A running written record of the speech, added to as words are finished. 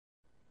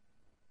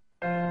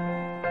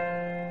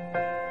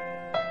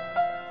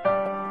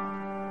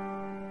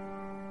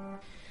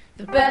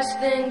Best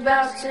thing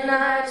about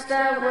tonight's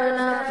that we're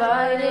not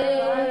fighting.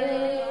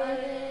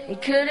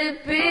 And could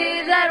it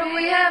be that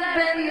we have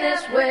been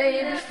this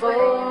way before?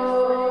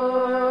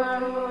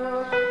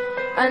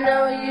 I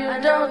know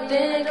you don't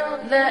think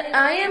that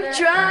I am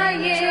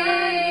trying.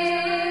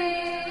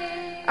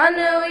 I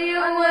know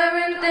you're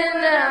wearing thin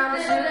down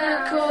to the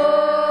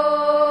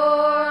core.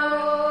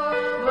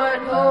 But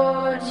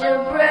hold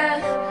your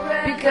breath,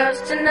 because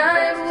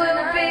tonight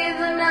will be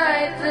the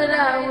night that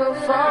I will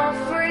fall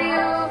for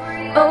you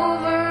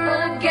over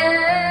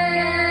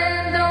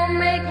again. Don't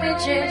make me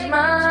change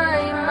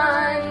my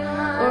mind,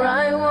 or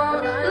I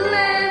won't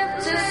live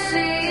to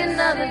see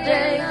another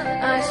day.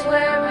 I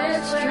swear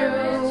it's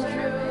true,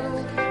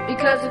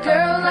 because a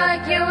girl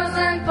like you is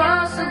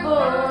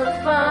impossible to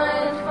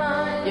find.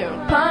 You're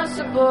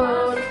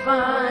impossible to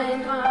find.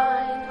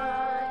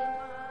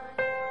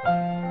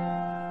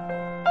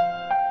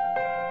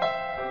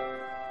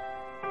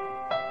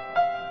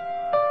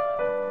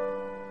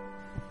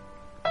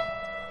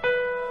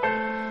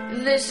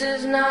 This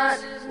is not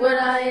what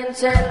I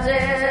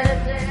intended.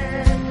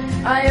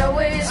 I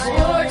always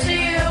swore to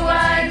you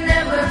I'd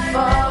never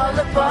fall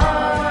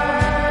apart.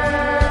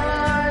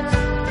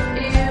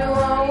 You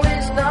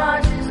always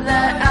thought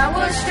that I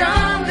was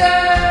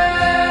stronger.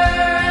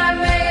 I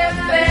may have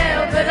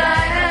failed, but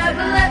I have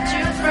left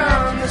you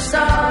from the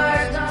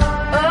start.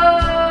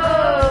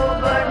 Oh,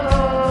 but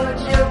hold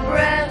your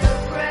breath,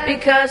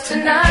 because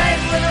tonight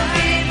will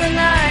be the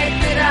night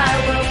that I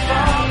will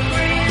fall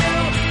for you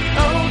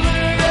over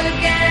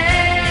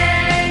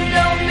again.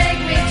 Don't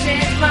make me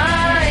change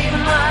my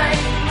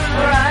mind,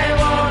 or I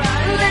won't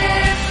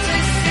live to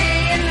see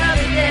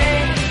another day.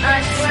 I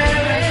swear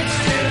it's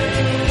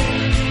true,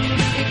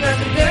 because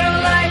a girl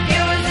like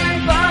you is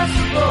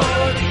impossible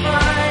to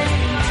find.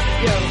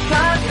 You're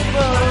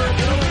impossible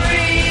to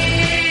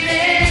breathe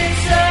in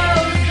so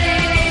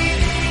deep.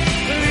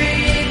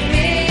 Breathe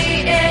me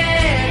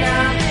in,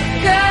 I'm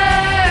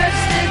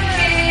cursed to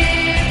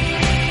keep.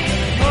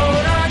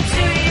 Hold on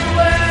to your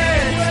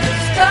words, the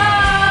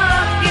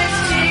stalk is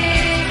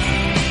cheap.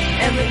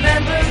 And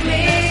remember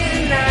me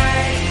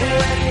tonight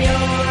when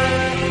you're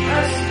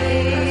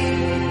asleep,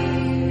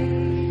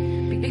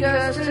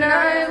 because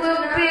tonight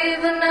will be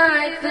the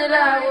night that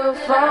I will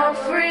fall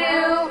for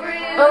you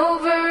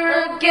over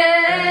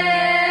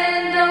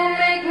again. Don't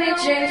make me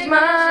change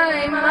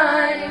my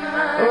mind,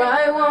 or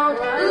I won't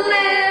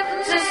live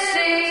to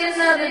see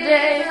another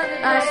day.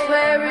 I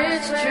swear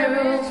it's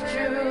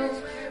true,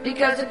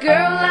 because a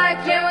girl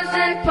like you is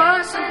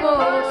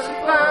impossible to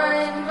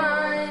find.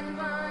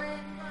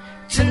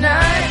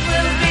 Tonight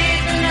will be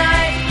the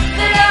night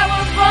that I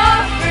will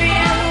fall for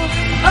you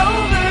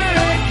over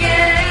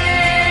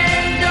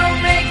again. Don't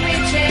make me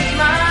change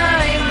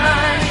my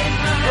mind,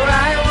 or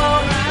I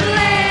won't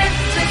live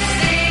to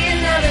see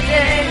another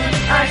day.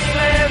 I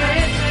swear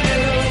it's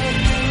true,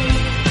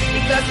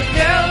 because a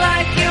girl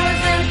like you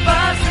is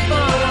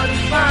impossible to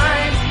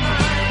find.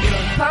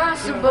 You're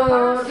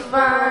impossible to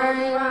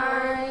find.